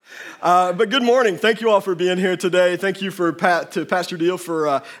But good morning. Thank you all for being here today. Thank you to Pastor Deal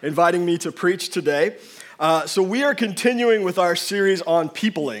for inviting me to preach today. So we are continuing with our series on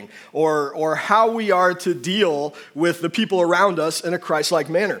peopling, or how we are to deal with the people around us in a Christ-like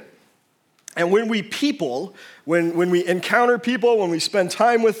manner. And when we people, when we encounter people, when we spend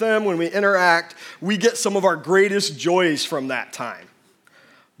time with them, when we interact, we get some of our greatest joys from that time.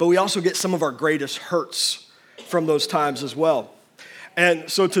 But we also get some of our greatest hurts from those times as well. And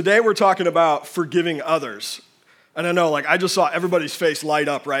so today we're talking about forgiving others. And I know, I just saw everybody's face light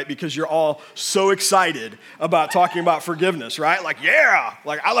up, right? Because you're all so excited about talking about forgiveness, right?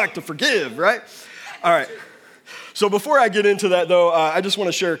 I like to forgive, right? All right. So before I get into that, though, I just want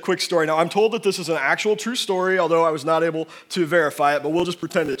to share a quick story. Now, I'm told that this is an actual true story, although I was not able to verify it, but we'll just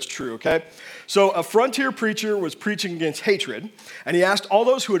pretend it's true, okay? So a frontier preacher was preaching against hatred, and he asked all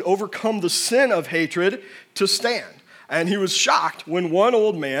those who had overcome the sin of hatred to stand. And he was shocked when one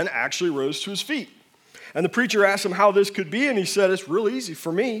old man actually rose to his feet. And the preacher asked him how this could be, and he said, "It's real easy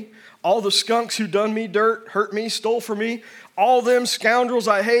for me. All the skunks who done me dirt, hurt me, stole from me, all them scoundrels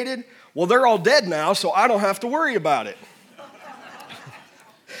I hated, well, they're all dead now, so I don't have to worry about it."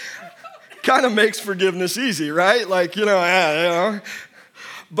 Kind of makes forgiveness easy, right?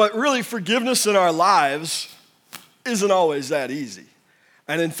 But really, forgiveness in our lives isn't always that easy.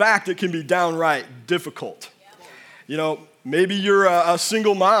 And in fact, it can be downright difficult. Maybe you're a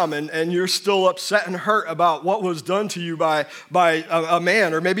single mom and you're still upset and hurt about what was done to you by a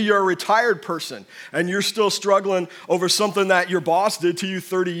man. Or maybe you're a retired person and you're still struggling over something that your boss did to you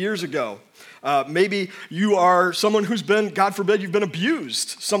 30 years ago. Maybe you are someone who's been, God forbid, you've been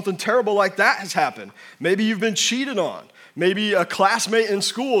abused. Something terrible like that has happened. Maybe you've been cheated on. Maybe a classmate in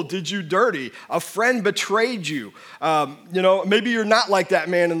school did you dirty. A friend betrayed you. Maybe you're not like that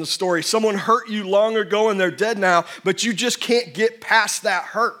man in the story. Someone hurt you long ago and they're dead now, but you just can't get past that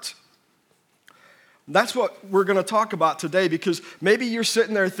hurt. That's what we're going to talk about today, because maybe you're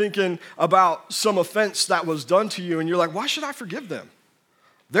sitting there thinking about some offense that was done to you and you're like, why should I forgive them?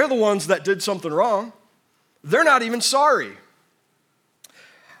 They're the ones that did something wrong. They're not even sorry.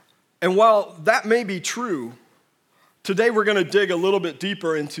 And while that may be true, today we're going to dig a little bit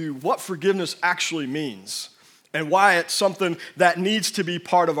deeper into what forgiveness actually means and why it's something that needs to be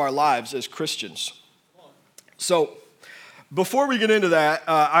part of our lives as Christians. So before we get into that,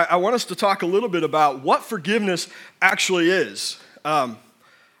 I want us to talk a little bit about what forgiveness actually is.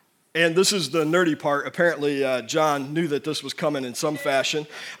 And this is the nerdy part. Apparently, John knew that this was coming in some fashion.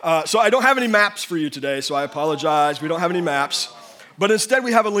 So I don't have any maps for you today, so I apologize. We don't have any maps. But instead,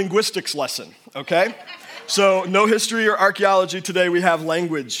 we have a linguistics lesson, okay? So no history or archaeology today. We have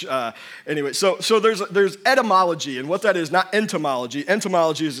language. Anyway, so there's etymology, and what that is, not entomology.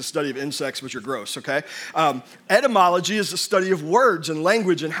 Entomology is the study of insects, which are gross, okay? Etymology is the study of words and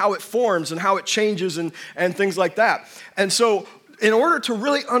language and how it forms and how it changes and things like that. And so in order to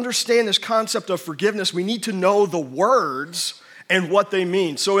really understand this concept of forgiveness, we need to know the words and what they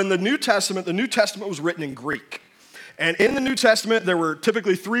mean. So in the New Testament was written in Greek. And in the New Testament, there were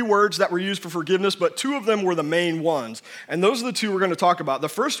typically 3 words that were used for forgiveness, but 2 of them were the main ones. And those are the 2 we're going to talk about. The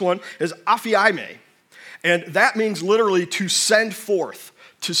first one is aphiaime, and that means literally to send forth,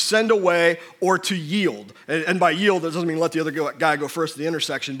 to send away, or to yield. And by yield, that doesn't mean let the other guy go first at the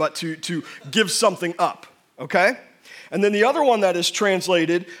intersection, but to give something up, okay? And then the other one that is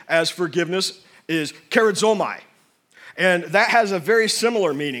translated as forgiveness is charizomai. And that has a very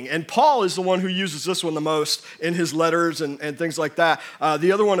similar meaning. And Paul is the one who uses this one the most in his letters and things like that.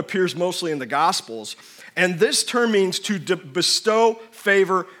 The other one appears mostly in the Gospels. And this term means to bestow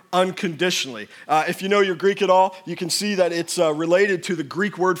favor unconditionally. If you know your Greek at all, you can see that it's related to the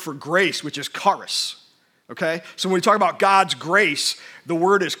Greek word for grace, which is charis. Okay? So when we talk about God's grace, the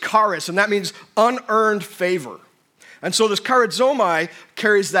word is charis, and that means unearned favor. And so this charizomai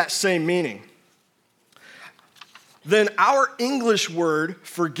carries that same meaning. Then our English word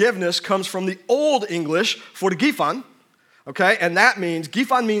forgiveness comes from the Old English forgifan, okay? And that means,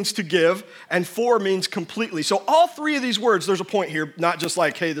 gifan means to give, and for means completely. So all 3 of these words, there's a point here, not just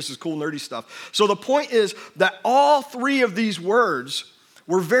like, hey, this is cool nerdy stuff. So the point is that all 3 of these words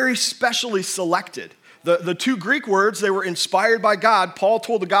were very specially selected. The 2 Greek words, they were inspired by God. God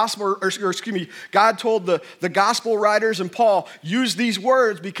told the gospel writers, and Paul used these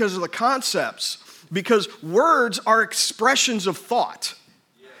words because of the concepts, because words are expressions of thought.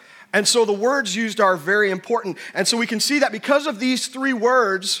 And so the words used are very important. And so we can see that because of these 3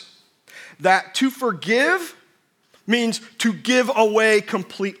 words, that to forgive means to give away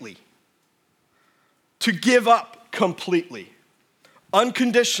completely, to give up completely,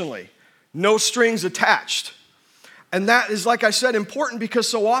 unconditionally, no strings attached. And that is, like I said, important because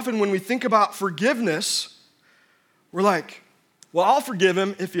so often when we think about forgiveness, we're like, well, I'll forgive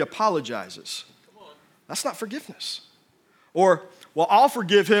him if he apologizes. That's not forgiveness. Or, well, I'll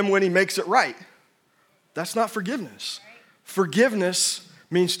forgive him when he makes it right. That's not forgiveness. Forgiveness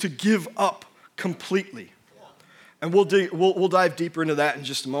means to give up completely. And we'll dive deeper into that in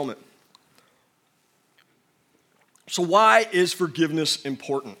just a moment. So why is forgiveness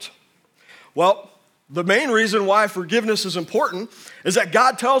important? Well, the main reason why forgiveness is important is that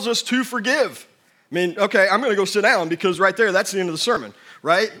God tells us to forgive. I mean, okay, I'm going to go sit down because right there, that's the end of the sermon,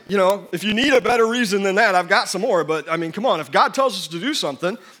 right? You know, if you need a better reason than that, I've got some more. But, I mean, come on. If God tells us to do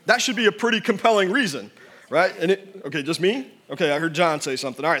something, that should be a pretty compelling reason, right? And okay, just me? Okay, I heard John say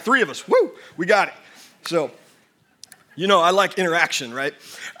something. All right, 3 of us. Woo, we got it. So, you know, I like interaction, right?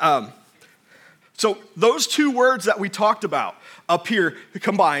 So those 2 words that we talked about appear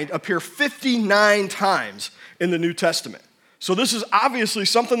 59 times in the New Testament. So this is obviously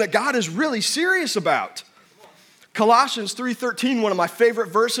something that God is really serious about. Colossians 3:13, one of my favorite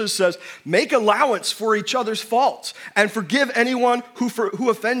verses, says, make allowance for each other's faults and forgive anyone who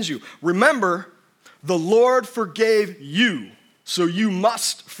offends you. Remember, the Lord forgave you, so you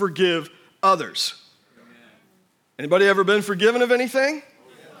must forgive others. Anybody ever been forgiven of anything?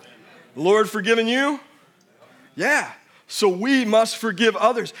 The Lord forgiven you? Yeah. So we must forgive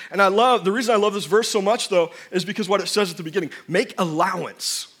others. And the reason I love this verse so much, though, is because what it says at the beginning. Make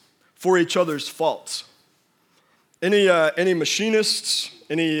allowance for each other's faults. Any machinists,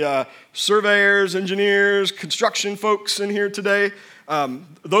 any surveyors, engineers, construction folks in here today?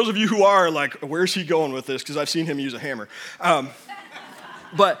 Those of you who are like, where's he going with this? Because I've seen him use a hammer.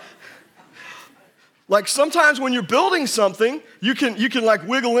 But like sometimes when you're building something, you can like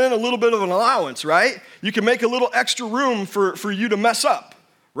wiggle in a little bit of an allowance, right? You can make a little extra room for you to mess up,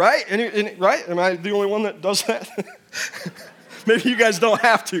 right? Right? Am I the only one that does that? Maybe you guys don't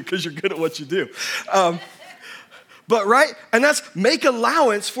have to because you're good at what you do. But right? And that's make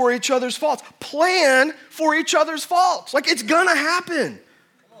allowance for each other's faults. Plan for each other's faults. Like it's gonna happen.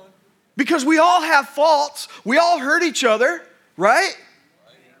 Because we all have faults. We all hurt each other, right?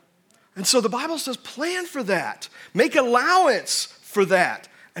 And so the Bible says plan for that. Make allowance for that.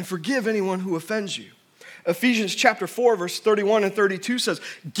 And forgive anyone who offends you. Ephesians chapter 4, verse 31 and 32 says,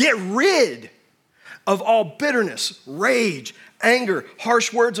 get rid of all bitterness, rage, anger,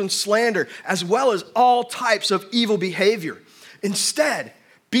 harsh words, and slander, as well as all types of evil behavior. Instead,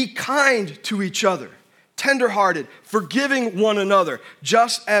 be kind to each other, tenderhearted, forgiving one another,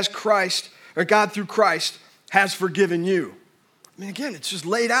 just as God through Christ has forgiven you. I mean, again, it's just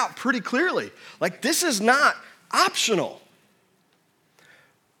laid out pretty clearly. Like, this is not optional.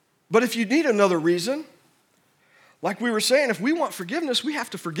 But if you need another reason, like we were saying, if we want forgiveness, we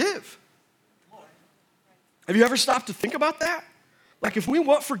have to forgive. Have you ever stopped to think about that? Like, if we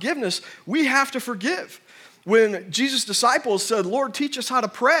want forgiveness, we have to forgive. When Jesus' disciples said, Lord, teach us how to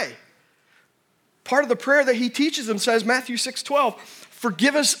pray, part of the prayer that he teaches them says, Matthew 6:12,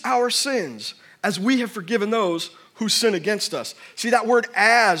 forgive us our sins as we have forgiven those who sin against us. See, that word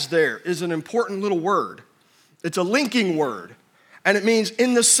as there is an important little word. It's a linking word, and it means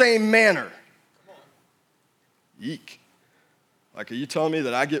in the same manner. Yeek. Like, are you telling me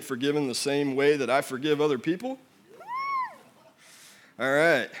that I get forgiven the same way that I forgive other people? All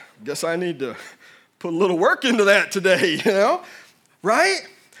right, guess I need to put a little work into that today, you know, right?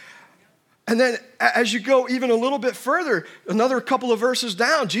 And then as you go even a little bit further, another couple of verses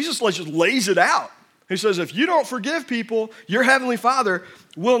down, Jesus just lays it out. He says, if you don't forgive people, your heavenly Father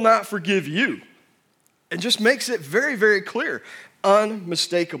will not forgive you. And just makes it very, very clear,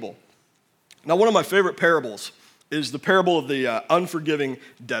 unmistakable. Now, one of my favorite parables is the parable of the unforgiving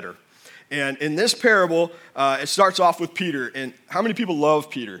debtor. And in this parable, it starts off with Peter. And how many people love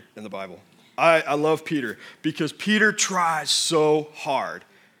Peter in the Bible? I love Peter because Peter tries so hard.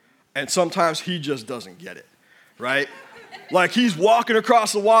 And sometimes he just doesn't get it, right? Like he's walking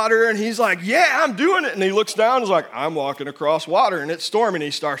across the water and he's like, yeah, I'm doing it. And he looks down and is like, I'm walking across water and it's storming and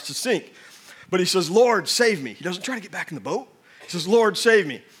he starts to sink. But he says, Lord, save me. He doesn't try to get back in the boat. He says, Lord, save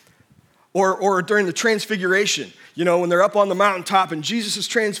me. Or during the transfiguration, you know, when they're up on the mountaintop and Jesus is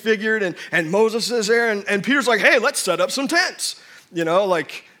transfigured and Moses is there and Peter's like, hey, let's set up some tents. You know,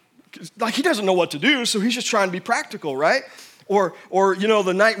 like he doesn't know what to do, so he's just trying to be practical, right? Or you know,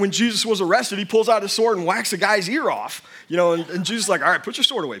 the night when Jesus was arrested, he pulls out his sword and whacks a guy's ear off. You know, and Jesus is like, all right, put your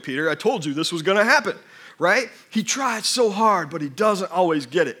sword away, Peter. I told you this was going to happen, right? He tried so hard, but he doesn't always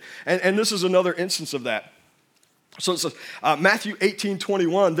get it. And this is another instance of that. So it says, Matthew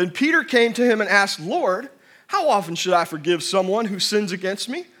 18:21, then Peter came to him and asked, Lord, how often should I forgive someone who sins against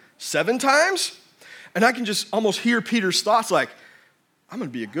me? 7 times? And I can just almost hear Peter's thoughts like, I'm going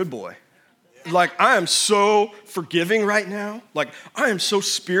to be a good boy. Like, I am so forgiving right now. Like, I am so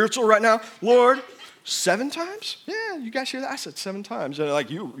spiritual right now. Lord, 7 times? Yeah, you guys hear that? I said 7 times. And like,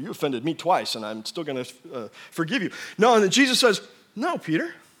 you offended me twice, and I'm still going to forgive you. No, and then Jesus says, no,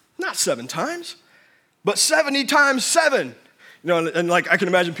 Peter, not 7 times, but 70 times 7. You know, and like, I can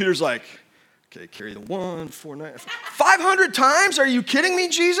imagine Peter's like, okay, carry the 1, 4, 9, 500 times? Are you kidding me,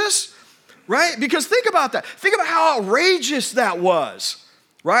 Jesus? Right? Because think about that. Think about how outrageous that was,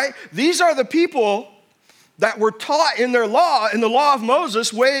 right? These are the people that were taught in their law, in the law of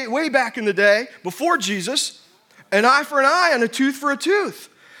Moses, way back in the day, before Jesus, an eye for an eye and a tooth for a tooth.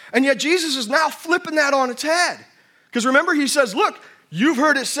 And yet Jesus is now flipping that on its head. Because remember, he says, look, you've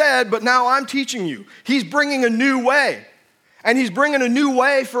heard it said, but now I'm teaching you. He's bringing a new way. And he's bringing a new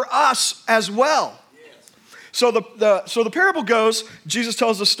way for us as well. So the parable goes, Jesus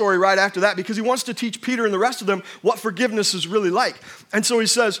tells the story right after that because he wants to teach Peter and the rest of them what forgiveness is really like. And so he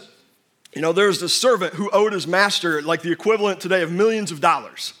says, you know, there's this servant who owed his master like the equivalent today of millions of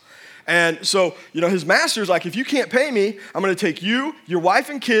dollars. And so, you know, his master's like, if you can't pay me, I'm going to take you, your wife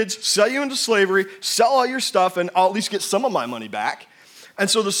and kids, sell you into slavery, sell all your stuff, and I'll at least get some of my money back. And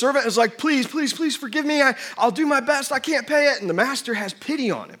so the servant is like, please, please, please forgive me. I'll do my best. I can't pay it. And the master has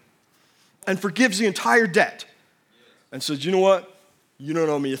pity on him and forgives the entire debt and says, you know what? You don't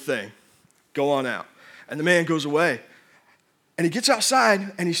owe me a thing. Go on out. And the man goes away. And he gets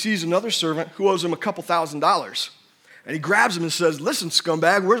outside and he sees another servant who owes him a couple $1,000s. And he grabs him and says, listen,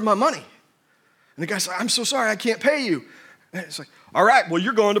 scumbag, where's my money? And the guy's like, I'm so sorry, I can't pay you. And it's like, all right, well,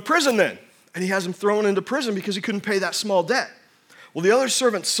 you're going to prison then. And he has him thrown into prison because he couldn't pay that small debt. Well, the other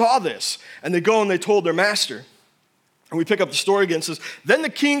servants saw this, and they go and they told their master. And we pick up the story again. It says, then the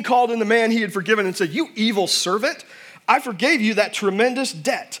king called in the man he had forgiven and said, you evil servant, I forgave you that tremendous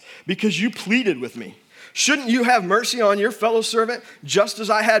debt because you pleaded with me. Shouldn't you have mercy on your fellow servant just as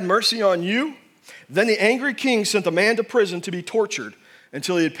I had mercy on you? Then the angry king sent the man to prison to be tortured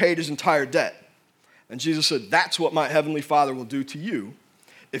until he had paid his entire debt. And Jesus said, that's what my heavenly Father will do to you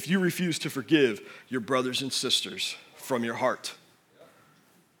if you refuse to forgive your brothers and sisters from your heart.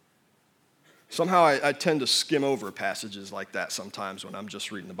 Somehow I tend to skim over passages like that sometimes when I'm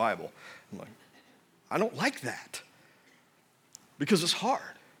just reading the Bible. I'm like, I don't like that because it's hard,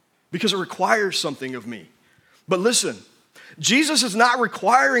 because it requires something of me. But listen, Jesus is not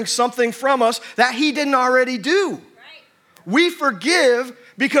requiring something from us that he didn't already do. Right. We forgive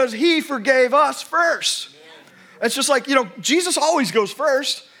because he forgave us first. Yeah. It's just like, you know, Jesus always goes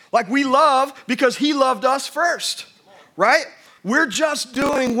first. Like we love because he loved us first, right? We're just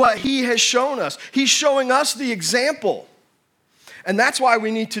doing what he has shown us. He's showing us the example. And that's why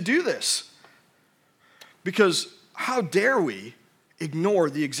we need to do this. Because how dare we ignore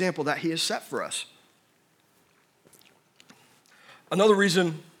the example that he has set for us? Another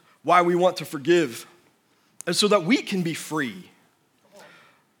reason why we want to forgive is so that we can be free.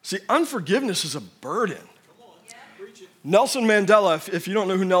 See, unforgiveness is a burden. Nelson Mandela, if you don't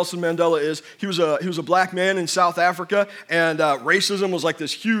know who Nelson Mandela is, he was a black man in South Africa, and racism was like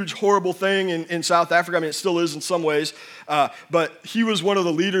this huge, horrible thing in South Africa. I mean, it still is in some ways, but he was one of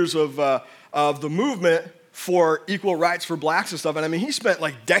the leaders of the movement for equal rights for blacks and stuff. And I mean, he spent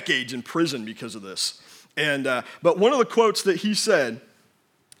like decades in prison because of this. And but one of the quotes that he said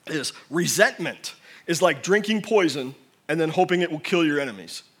is, resentment is like drinking poison and then hoping it will kill your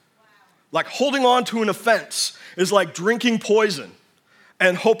enemies. Like holding on to an offense is like drinking poison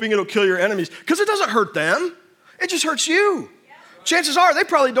and hoping it'll kill your enemies. Because it doesn't hurt them. It just hurts you. Chances are they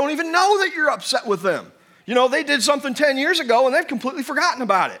probably don't even know that you're upset with them. You know, they did something 10 years ago and they've completely forgotten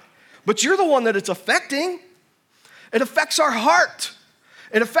about it. But you're the one that it's affecting. It affects our heart.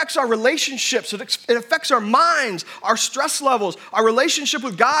 It affects our relationships. It affects our minds, our stress levels, our relationship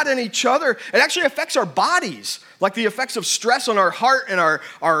with God and each other. It actually affects our bodies, like the effects of stress on our heart and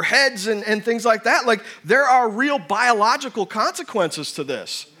our heads and things like that. Like there are real biological consequences to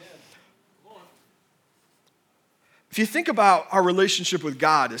this. If you think about our relationship with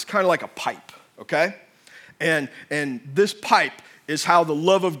God, it's kind of like a pipe, okay? And this pipe is how the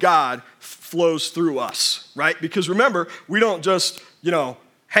love of God flows through us, right? Because remember, we don't just,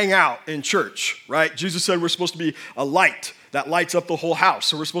 hang out in church, right? Jesus said we're supposed to be a light that lights up the whole house.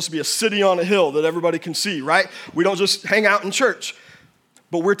 So we're supposed to be a city on a hill that everybody can see, right? We don't just hang out in church,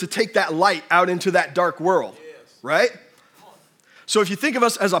 but we're to take that light out into that dark world, right? So if you think of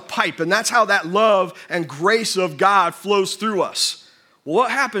us as a pipe, and that's how that love and grace of God flows through us. Well,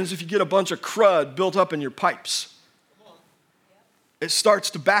 what happens if you get a bunch of crud built up in your pipes? It starts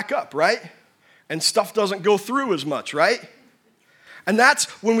to back up, right? And stuff doesn't go through as much, right? And that's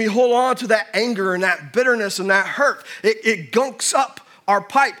when we hold on to that anger and that bitterness and that hurt. It gunks up our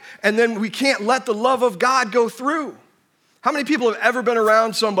pipe, and then we can't let the love of God go through. How many people have ever been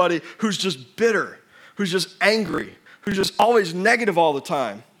around somebody who's just bitter, who's just angry, who's just always negative all the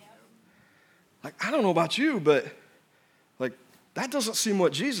time? Like, I don't know about you, but like that doesn't seem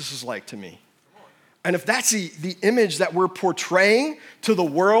what Jesus is like to me. And if that's the image that we're portraying to the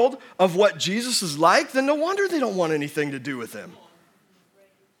world of what Jesus is like, then no wonder they don't want anything to do with him.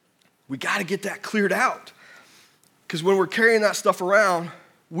 We got to get that cleared out. Because when we're carrying that stuff around,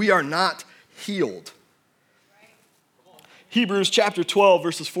 we are not healed. Hebrews chapter 12,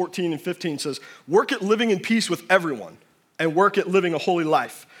 verses 14 and 15 says, "Work at living in peace with everyone, and work at living a holy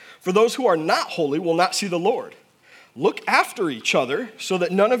life. For those who are not holy will not see the Lord. Look after each other so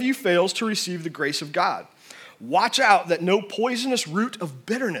that none of you fails to receive the grace of God. Watch out that no poisonous root of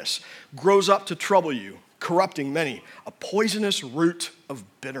bitterness grows up to trouble you, corrupting many." A poisonous root of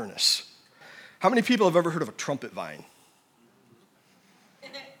bitterness. How many people have ever heard of a trumpet vine?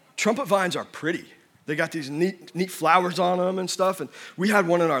 Trumpet vines are pretty. They got these neat flowers on them and stuff. And we had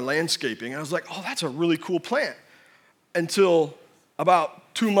one in our landscaping. And I was like, oh, that's a really cool plant. Until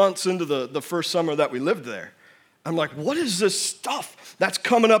about 2 months into the first summer that we lived there. I'm like, what is this stuff that's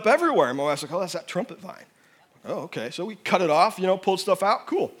coming up everywhere? And my wife's like, oh, that's that trumpet vine. Oh, okay. So we cut it off, pulled stuff out.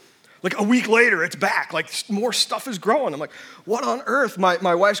 Cool. Like a week later, it's back. Like more stuff is growing. I'm like, what on earth?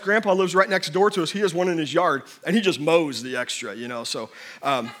 My wife's grandpa lives right next door to us. He has one in his yard, and he just mows the extra, So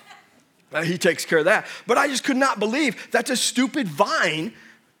he takes care of that. But I just could not believe that this stupid vine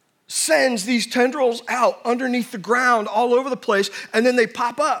sends these tendrils out underneath the ground all over the place, and then they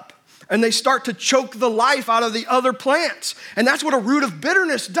pop up. And they start to choke the life out of the other plants. And that's what a root of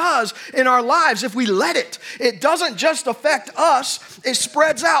bitterness does in our lives if we let it. It doesn't just affect us, it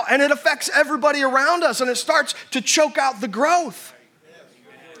spreads out and it affects everybody around us and it starts to choke out the growth.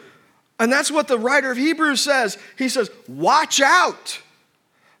 And that's what the writer of Hebrews says. He says, watch out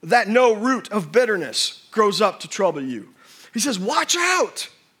that no root of bitterness grows up to trouble you. He says, watch out.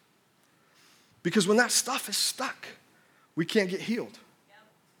 Because when that stuff is stuck, we can't get healed.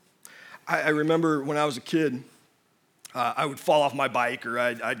 I remember when I was a kid, I would fall off my bike or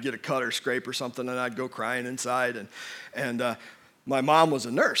I'd get a cut or scrape or something and I'd go crying inside. And my mom was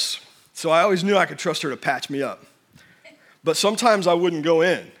a nurse, so I always knew I could trust her to patch me up. But sometimes I wouldn't go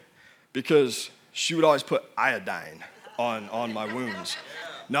in because she would always put iodine on my wounds.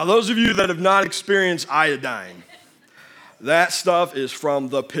 Now, those of you that have not experienced iodine, that stuff is from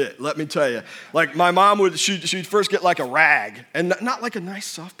the pit, let me tell you. Like my mom she'd first get like a rag, and not like a nice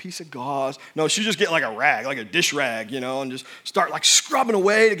soft piece of gauze. No, she'd just get like a rag, like a dish rag, and just start like scrubbing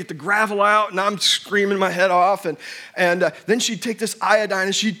away to get the gravel out, and I'm screaming my head off. And then she'd take this iodine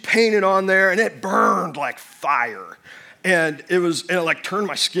and she'd paint it on there, and it burned like fire. And it like turned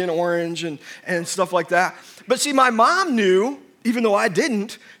my skin orange and stuff like that. But see, my mom knew, even though I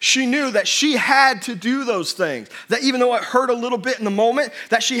didn't, she knew that she had to do those things. That even though it hurt a little bit in the moment,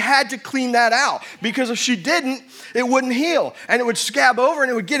 that she had to clean that out. Because if she didn't, it wouldn't heal. And it would scab over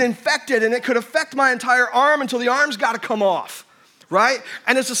and it would get infected and it could affect my entire arm until the arm's got to come off, right?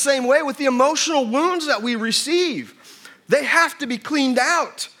 And it's the same way with the emotional wounds that we receive. They have to be cleaned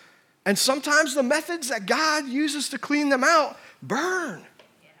out. And sometimes the methods that God uses to clean them out burn.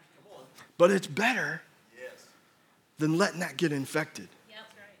 But it's better than letting that get infected. Yep.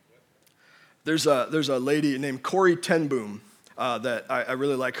 There's a lady named Corrie ten Boom that I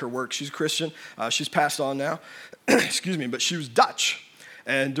really like her work. She's a Christian. She's passed on now. Excuse me, but she was Dutch.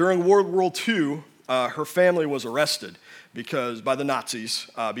 And during World War II, her family was arrested by the Nazis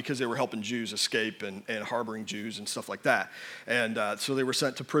because they were helping Jews escape and harboring Jews and stuff like that. And so they were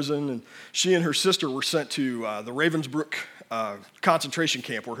sent to prison, and she and her sister were sent to the Ravensbrück concentration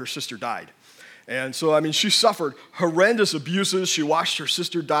camp where her sister died. And so, she suffered horrendous abuses. She watched her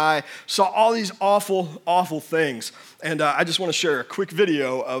sister die, saw all these awful, awful things. And I just want to share a quick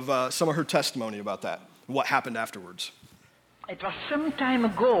video of some of her testimony about that, what happened afterwards. It was some time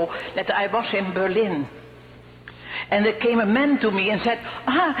ago that I was in Berlin. And there came a man to me and said,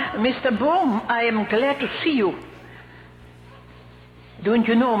 Mr. Bohm, I am glad to see you. Don't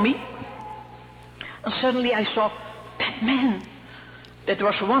you know me? And suddenly I saw that man. That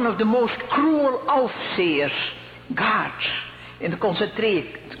was one of the most cruel aufsehers, guards, in the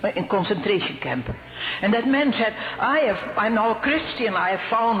concentration camp. And that man said, I'm now a Christian, I have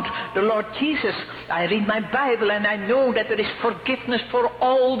found the Lord Jesus, I read my Bible and I know that there is forgiveness for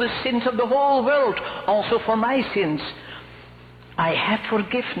all the sins of the whole world, also for my sins. I have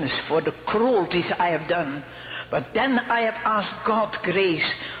forgiveness for the cruelties I have done, but then I have asked God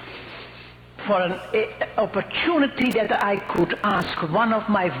grace for an opportunity that I could ask one of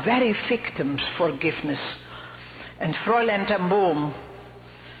my very victims forgiveness. And Fräulein ten Boom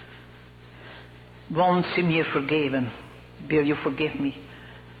wants him here forgiven. Will you forgive me?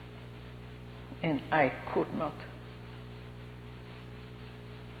 And I could not.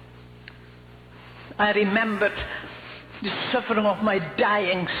 I remembered the suffering of my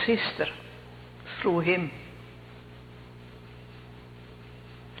dying sister through him.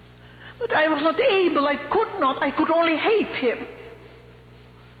 But I was not able, I could only hate him.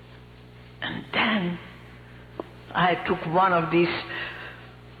 And then I took one of these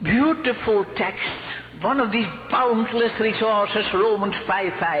beautiful texts, one of these boundless resources, Romans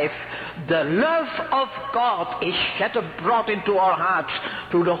 5:5. The love of God is shed abroad into our hearts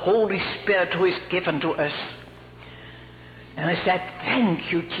through the Holy Spirit who is given to us. And I said,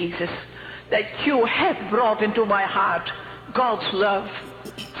 thank you, Jesus, that you have brought into my heart God's love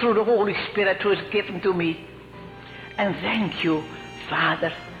through the Holy Spirit who is given to me. And thank you,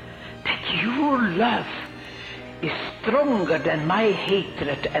 Father, that your love is stronger than my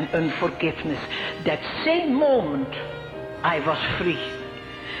hatred and unforgiveness. That same moment, I was free.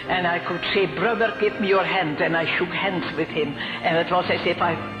 And I could say, brother, give me your hand. And I shook hands with him. And it was as if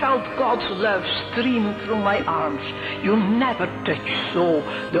I felt God's love stream through my arms. You never touch so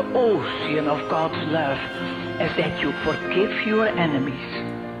the ocean of God's love as that you forgive your enemies.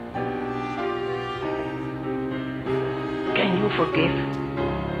 Can you forgive?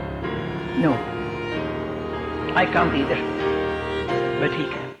 No. I can't either. But he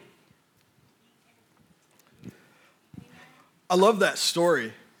can. I love that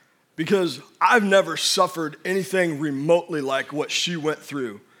story because I've never suffered anything remotely like what she went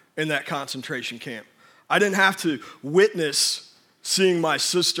through in that concentration camp. I didn't have to witness seeing my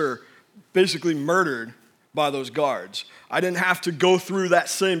sister basically murdered by those guards. I didn't have to go through that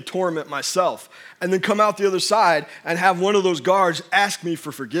same torment myself and then come out the other side and have one of those guards ask me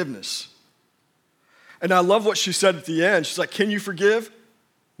for forgiveness. And I love what she said at the end. She's like, can you forgive?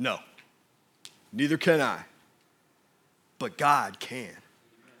 No, neither can I. But God can.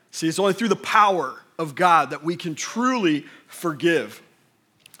 See, it's only through the power of God that we can truly forgive.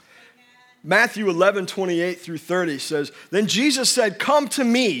 Matthew 11:28-30 says, then Jesus said, come to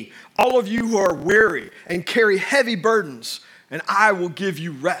me, all of you who are weary and carry heavy burdens, and I will give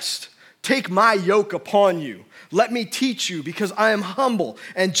you rest. Take my yoke upon you. Let me teach you, because I am humble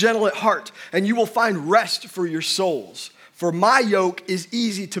and gentle at heart, and you will find rest for your souls. For my yoke is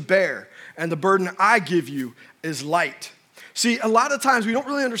easy to bear, and the burden I give you is light. See, a lot of times we don't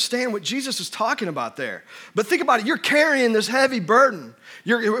really understand what Jesus is talking about there. But think about it. You're carrying this heavy burden.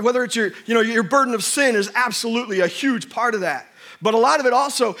 Whether it's your burden of sin is absolutely a huge part of that. But a lot of it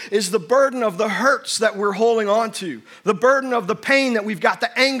also is the burden of the hurts that we're holding on to, the burden of the pain that we've got,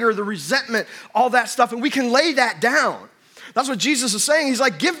 the anger, the resentment, all that stuff. And we can lay that down. That's what Jesus is saying. He's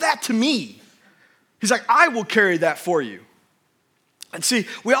like, give that to me. He's like, I will carry that for you. And see,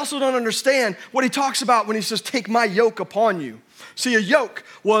 we also don't understand what he talks about when he says, take my yoke upon you. See, a yoke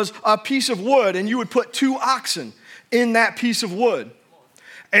was a piece of wood, and you would put 2 oxen in that piece of wood.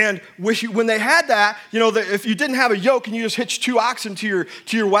 And when they had that, if you didn't have a yoke and you just hitched 2 oxen to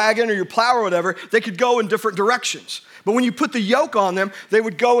your wagon or your plow or whatever, they could go in different directions. But when you put the yoke on them, they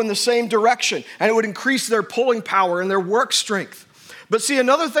would go in the same direction, and it would increase their pulling power and their work strength. But see,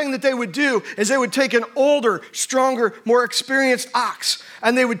 another thing that they would do is they would take an older, stronger, more experienced ox,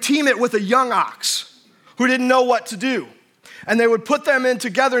 and they would team it with a young ox who didn't know what to do. And they would put them in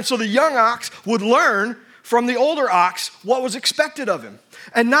together, and so the young ox would learn from the older ox what was expected of him.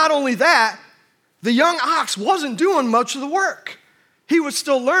 And not only that, the young ox wasn't doing much of the work. He was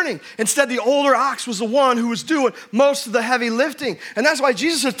still learning. Instead, the older ox was the one who was doing most of the heavy lifting. And that's why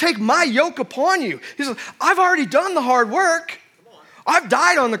Jesus says, take my yoke upon you. He says, I've already done the hard work. I've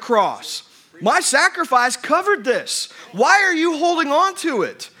died on the cross. My sacrifice covered this. Why are you holding on to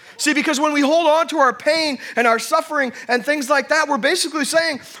it? See, because when we hold on to our pain and our suffering and things like that, we're basically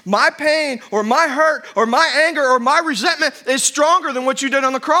saying, my pain or my hurt or my anger or my resentment is stronger than what you did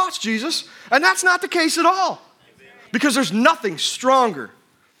on the cross, Jesus. And that's not the case at all. Because there's nothing stronger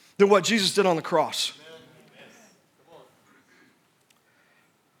than what Jesus did on the cross.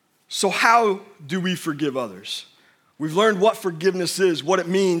 So how do we forgive others? We've learned what forgiveness is, what it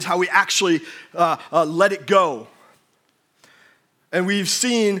means, how we actually let it go. And we've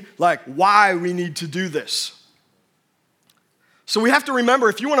seen why we need to do this. So we have to remember,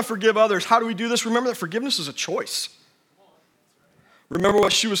 if you want to forgive others, how do we do this? Remember that forgiveness is a choice. Remember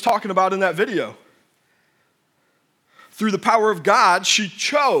what she was talking about in that video. Through the power of God, she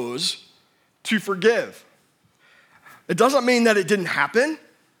chose to forgive. It doesn't mean that it didn't happen.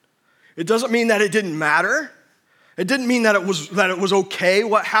 It doesn't mean that it didn't matter. It didn't mean that it was okay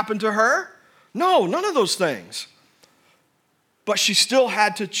what happened to her. No, none of those things. But she still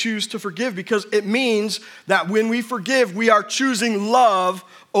had to choose to forgive because it means that when we forgive, we are choosing love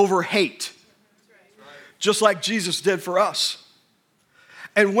over hate. Just like Jesus did for us.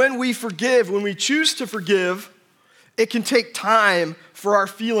 And when we forgive, when we choose to forgive, it can take time for our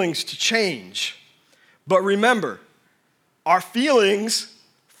feelings to change. But remember, our feelings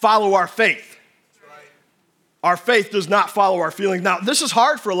follow our faith. Our faith does not follow our feelings. Now, this is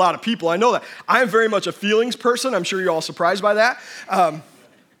hard for a lot of people. I know that. I am very much a feelings person. I'm sure you're all surprised by that.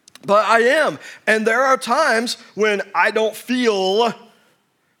 But I am. And there are times when I don't feel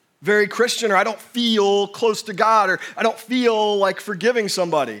very Christian, or I don't feel close to God, or I don't feel like forgiving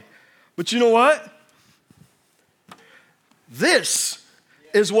somebody. But you know what? This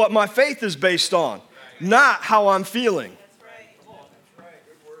is what my faith is based on, not how I'm feeling.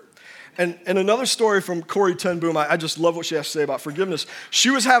 And another story from Corrie ten Boom, I just love what she has to say about forgiveness. She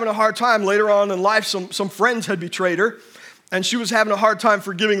was having a hard time later on in life. Some friends had betrayed her, and she was having a hard time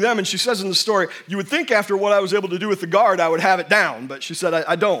forgiving them. And she says in the story, you would think after what I was able to do with the guard, I would have it down. But she said,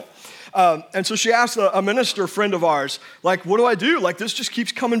 I don't. And so she asked a minister friend of ours, like, what do I do? Like, this just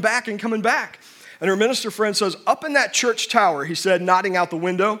keeps coming back and coming back. And her minister friend says, up in that church tower, he said, nodding out the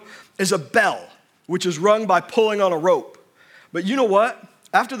window, is a bell, which is rung by pulling on a rope. But you know what?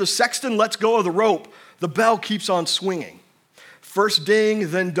 After the sexton lets go of the rope, the bell keeps on swinging. First ding,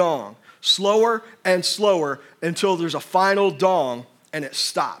 then dong. Slower and slower until there's a final dong and it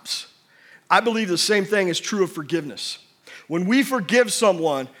stops. I believe the same thing is true of forgiveness. When we forgive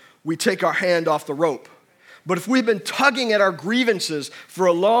someone, we take our hand off the rope. But if we've been tugging at our grievances for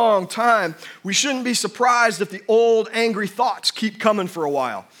a long time, we shouldn't be surprised if the old angry thoughts keep coming for a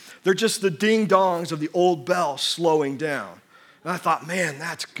while. They're just the ding-dongs of the old bell slowing down. And I thought, man,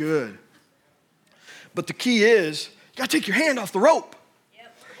 that's good. But the key is, you got to take your hand off the rope.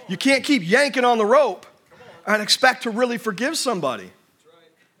 You can't keep yanking on the rope and expect to really forgive somebody.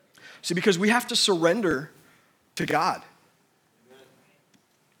 See, because we have to surrender to God.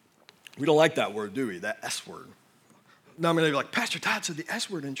 We don't like that word, do we? That S word. Now I'm going to be like, Pastor Todd said the S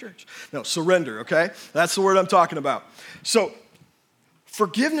word in church. No, surrender, okay? That's the word I'm talking about. So,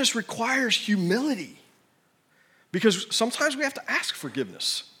 forgiveness requires humility. Because sometimes we have to ask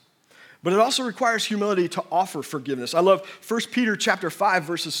forgiveness. But it also requires humility to offer forgiveness. I love 1 Peter chapter 5,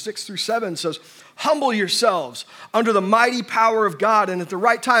 verses 6 through 7 says, humble yourselves under the mighty power of God, and at the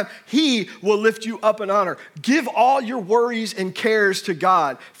right time, he will lift you up in honor. Give all your worries and cares to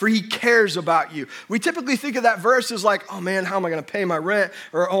God, for he cares about you. We typically think of that verse as like, oh man, how am I going to pay my rent?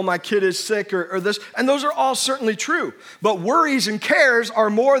 Or, oh, my kid is sick, or this. And those are all certainly true. But worries and cares are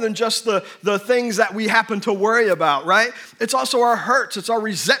more than just the things that we happen to worry about, right? It's also our hurts, it's our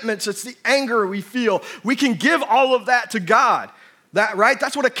resentments, it's the anger we feel. We can give all of that to God. That, right?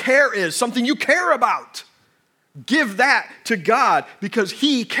 That's what a care is, something you care about. Give that to God because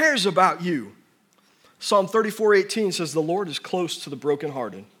he cares about you. Psalm 34:18 says, the Lord is close to the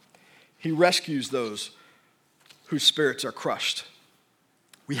brokenhearted. He rescues those whose spirits are crushed.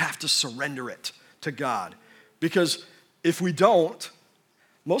 We have to surrender it to God because if we don't,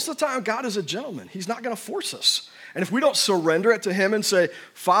 most of the time God is a gentleman. He's not going to force us. And if we don't surrender it to him and say,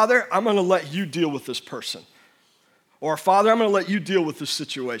 Father, I'm going to let you deal with this person. Or, Father, I'm going to let you deal with this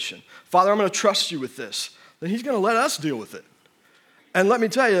situation. Father, I'm going to trust you with this. Then he's going to let us deal with it. And let me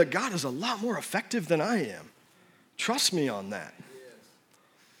tell you, God is a lot more effective than I am. Trust me on that.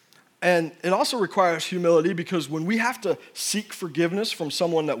 And it also requires humility because when we have to seek forgiveness from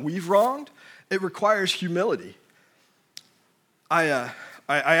someone that we've wronged, it requires humility. I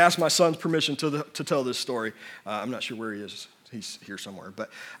asked my son's permission to tell this story. I'm not sure where he is. He's here somewhere.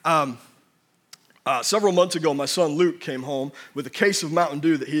 But several months ago, my son Luke came home with a case of Mountain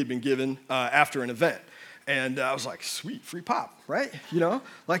Dew that he had been given after an event. And I was like, sweet, free pop, right? You know,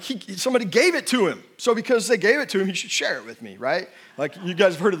 like somebody gave it to him. So because they gave it to him, he should share it with me, right? Like you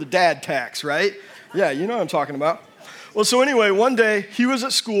guys have heard of the dad tax, right? Yeah, you know what I'm talking about. Well, so anyway, one day he was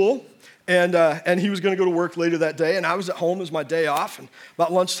at school and he was going to go to work later that day. And I was at home. It was my day off. And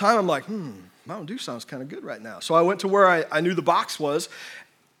about lunchtime, I'm like, Mountain Dew sounds kind of good right now. So I went to where I knew the box was,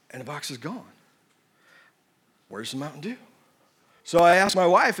 and the box is gone. Where's the Mountain Dew? So I asked my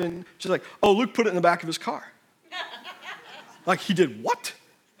wife, and she's like, oh, Luke put it in the back of his car. Like, he did what?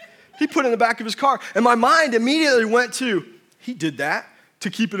 He put it in the back of his car. And my mind immediately went to, he did that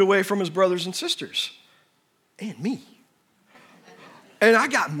to keep it away from his brothers and sisters and me. And I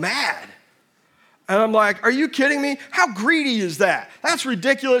got mad. And I'm like, are you kidding me? How greedy is that? That's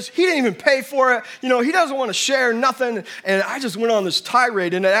ridiculous. He didn't even pay for it. He doesn't want to share nothing. And I just went on this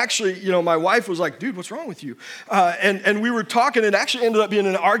tirade. And it actually, my wife was like, dude, what's wrong with you? And we were talking. It actually ended up being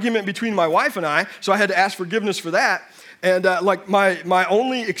an argument between my wife and I. So I had to ask forgiveness for that. And my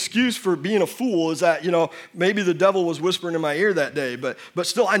only excuse for being a fool is that, maybe the devil was whispering in my ear that day. But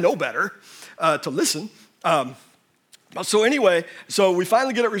still, I know better to listen. So anyway, so we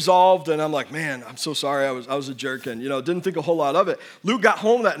finally get it resolved, and I'm like, man, I'm so sorry, I was a jerk, and didn't think a whole lot of it. Luke got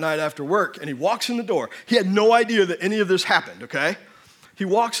home that night after work, and he walks in the door. He had no idea that any of this happened, okay? He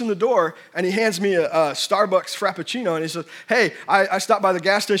walks in the door, and he hands me a Starbucks Frappuccino, and he says, hey, I stopped by the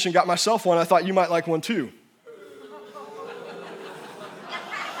gas station, got myself one. I thought you might like one too.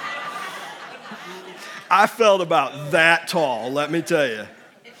 I felt about that tall, let me tell you.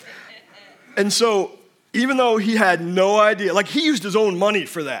 And so, even though he had no idea, he used his own money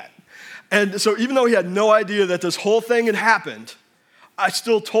for that. And so even though he had no idea that this whole thing had happened, I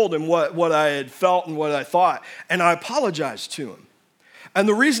still told him what I had felt and what I thought, and I apologized to him. And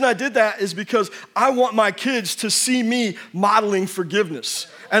the reason I did that is because I want my kids to see me modeling forgiveness.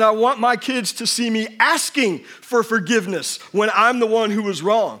 And I want my kids to see me asking for forgiveness when I'm the one who was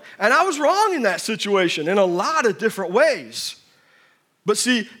wrong. And I was wrong in that situation in a lot of different ways. But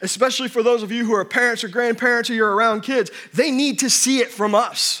see, especially for those of you who are parents or grandparents or you're around kids, they need to see it from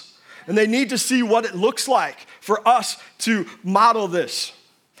us. And they need to see what it looks like for us to model this.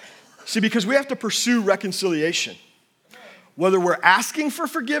 See, because we have to pursue reconciliation, whether we're asking for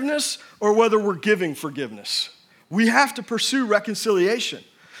forgiveness or whether we're giving forgiveness. We have to pursue reconciliation.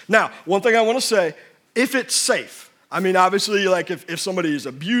 Now, one thing I want to say, if it's safe. Obviously, if somebody has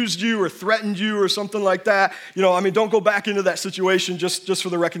abused you or threatened you or something like that, don't go back into that situation just for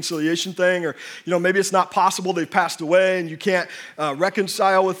the reconciliation thing. Or, maybe it's not possible, they've passed away and you can't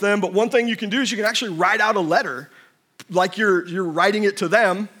reconcile with them. But one thing you can do is you can actually write out a letter like you're writing it to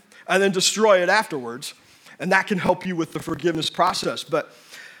them and then destroy it afterwards. And that can help you with the forgiveness process. But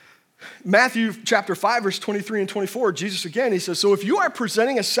Matthew chapter 5, verse 23 and 24, Jesus again, he says, so if you are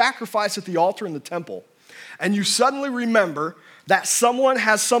presenting a sacrifice at the altar in the temple, and you suddenly remember that someone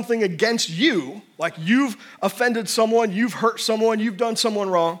has something against you, like you've offended someone, you've hurt someone, you've done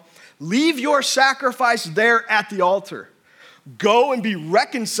someone wrong, leave your sacrifice there at the altar. Go and be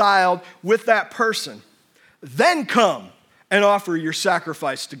reconciled with that person. Then come and offer your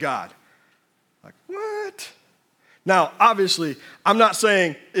sacrifice to God. Like, what? Now, obviously, I'm not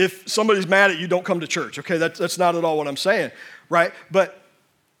saying if somebody's mad at you, don't come to church, okay? That's not at all what I'm saying, right? But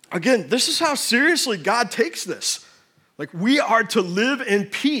again, this is how seriously God takes this. We are to live in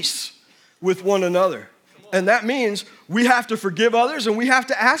peace with one another. And that means we have to forgive others and we have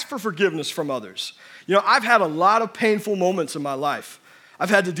to ask for forgiveness from others. I've had a lot of painful moments in my life.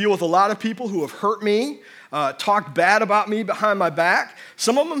 I've had to deal with a lot of people who have hurt me, talked bad about me behind my back.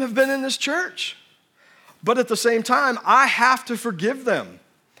 Some of them have been in this church. But at the same time, I have to forgive them.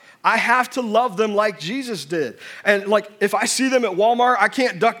 I have to love them like Jesus did. And if I see them at Walmart, I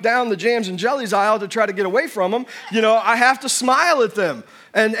can't duck down the jams and jellies aisle to try to get away from them. I have to smile at them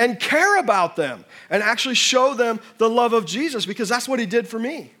and care about them and actually show them the love of Jesus because that's what he did for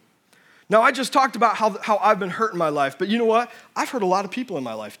me. Now, I just talked about how I've been hurt in my life, but you know what? I've hurt a lot of people in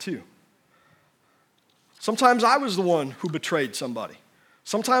my life too. Sometimes I was the one who betrayed somebody.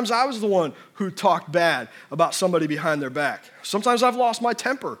 Sometimes I was the one who talked bad about somebody behind their back. Sometimes I've lost my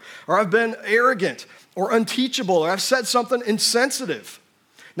temper, or I've been arrogant, or unteachable, or I've said something insensitive.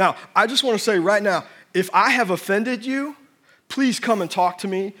 Now, I just want to say right now, if I have offended you, please come and talk to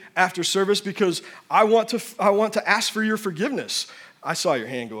me after service because I want to ask for your forgiveness. I saw your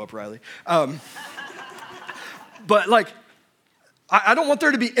hand go up, Riley. But I don't want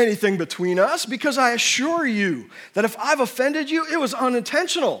there to be anything between us because I assure you that if I've offended you, it was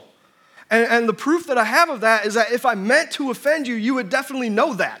unintentional. And the proof that I have of that is that if I meant to offend you, you would definitely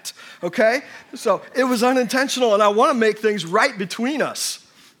know that, okay? So it was unintentional, and I want to make things right between us.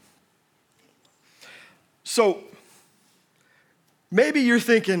 So maybe you're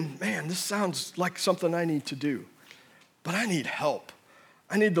thinking, man, this sounds like something I need to do, but I need help.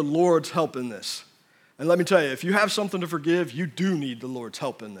 I need the Lord's help in this. And let me tell you, if you have something to forgive, you do need the Lord's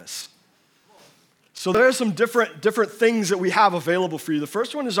help in this. So there are some different things that we have available for you. The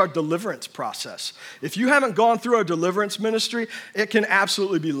first one is our deliverance process. If you haven't gone through our deliverance ministry, it can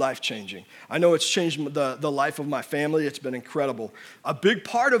absolutely be life-changing. I know it's changed the life of my family. It's been incredible. A big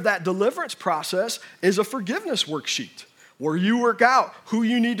part of that deliverance process is a forgiveness worksheet where you work out who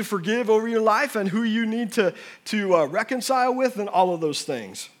you need to forgive over your life and who you need to reconcile with and all of those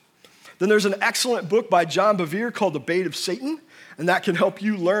things. Then there's an excellent book by John Bevere called The Bait of Satan. And that can help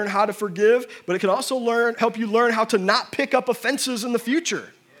you learn how to forgive, but it can also help you learn how to not pick up offenses in the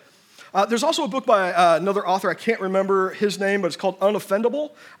future. There's also a book by another author. I can't remember his name, but it's called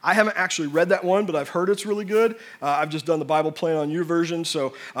Unoffendable. I haven't actually read that one, but I've heard it's really good. I've just done the Bible Plan on You version.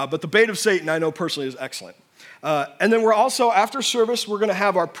 But The Bait of Satan, I know personally, is excellent. And then we're also, after service, we're going to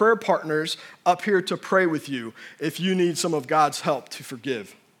have our prayer partners up here to pray with you if you need some of God's help to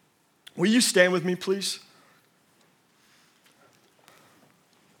forgive. Will you stand with me, please?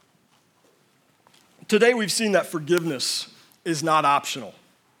 Today we've seen that forgiveness is not optional.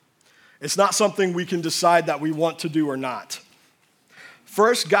 It's not something we can decide that we want to do or not.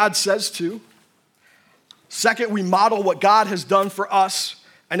 First, God says to. Second, we model what God has done for us.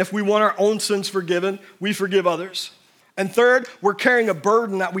 And if we want our own sins forgiven, we forgive others. And third, we're carrying a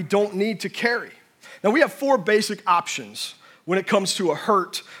burden that we don't need to carry. Now, we have 4 basic options when it comes to a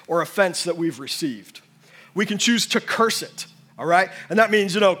hurt or offense that we've received. We can choose to curse it. All right? And that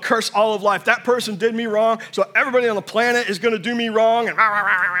means, curse all of life. That person did me wrong, so everybody on the planet is going to do me wrong. And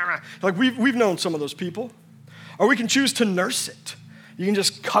like we've known some of those people. Or we can choose to nurse it. You can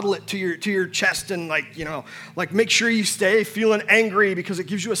just cuddle it to your chest and make sure you stay feeling angry because it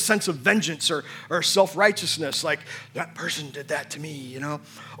gives you a sense of vengeance or self-righteousness. Like, that person did that to me,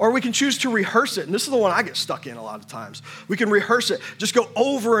 Or we can choose to rehearse it. And this is the one I get stuck in a lot of times. We can rehearse it. Just go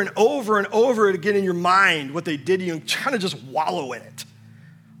over and over and over it again in your mind, what they did to you, and kind of just wallow in it.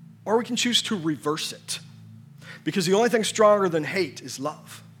 Or we can choose to reverse it. Because the only thing stronger than hate is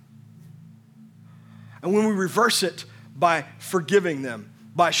love. And when we reverse it, by forgiving them,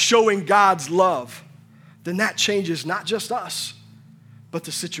 by showing God's love, then that changes not just us, but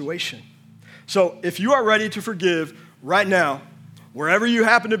the situation. So if you are ready to forgive right now, wherever you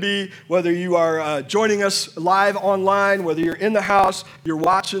happen to be, whether you are joining us live online, whether you're in the house, you're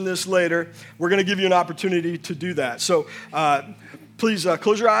watching this later, we're going to give you an opportunity to do that. So please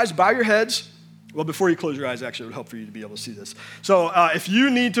close your eyes, bow your heads. Well, before you close your eyes, actually, it would help for you to be able to see this. So if you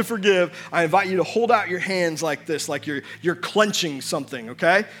need to forgive, I invite you to hold out your hands like this, like you're clenching something,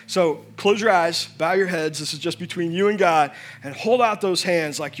 okay? So close your eyes, bow your heads. This is just between you and God. And hold out those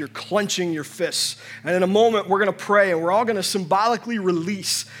hands like you're clenching your fists. And in a moment, we're going to pray, and we're all going to symbolically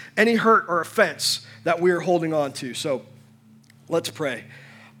release any hurt or offense that we are holding on to. So let's pray.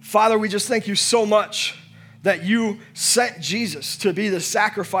 Father, we just thank you so much that you sent Jesus to be the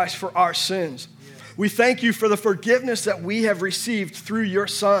sacrifice for our sins. We thank you for the forgiveness that we have received through your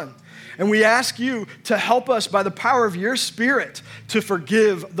Son. And we ask you to help us by the power of your Spirit to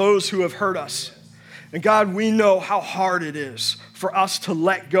forgive those who have hurt us. And God, we know how hard it is for us to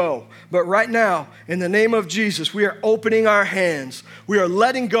let go. But right now, in the name of Jesus, we are opening our hands. We are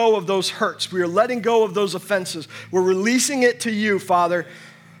letting go of those hurts. We are letting go of those offenses. We're releasing it to you, Father.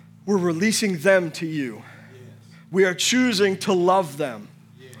 We're releasing them to you. We are choosing to love them.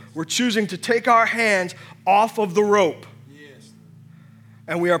 We're choosing to take our hands off of the rope.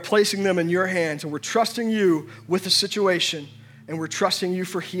 And we are placing them in your hands. And we're trusting you with the situation. And we're trusting you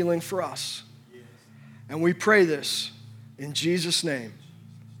for healing for us. And we pray this in Jesus' name.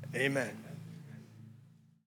 Amen.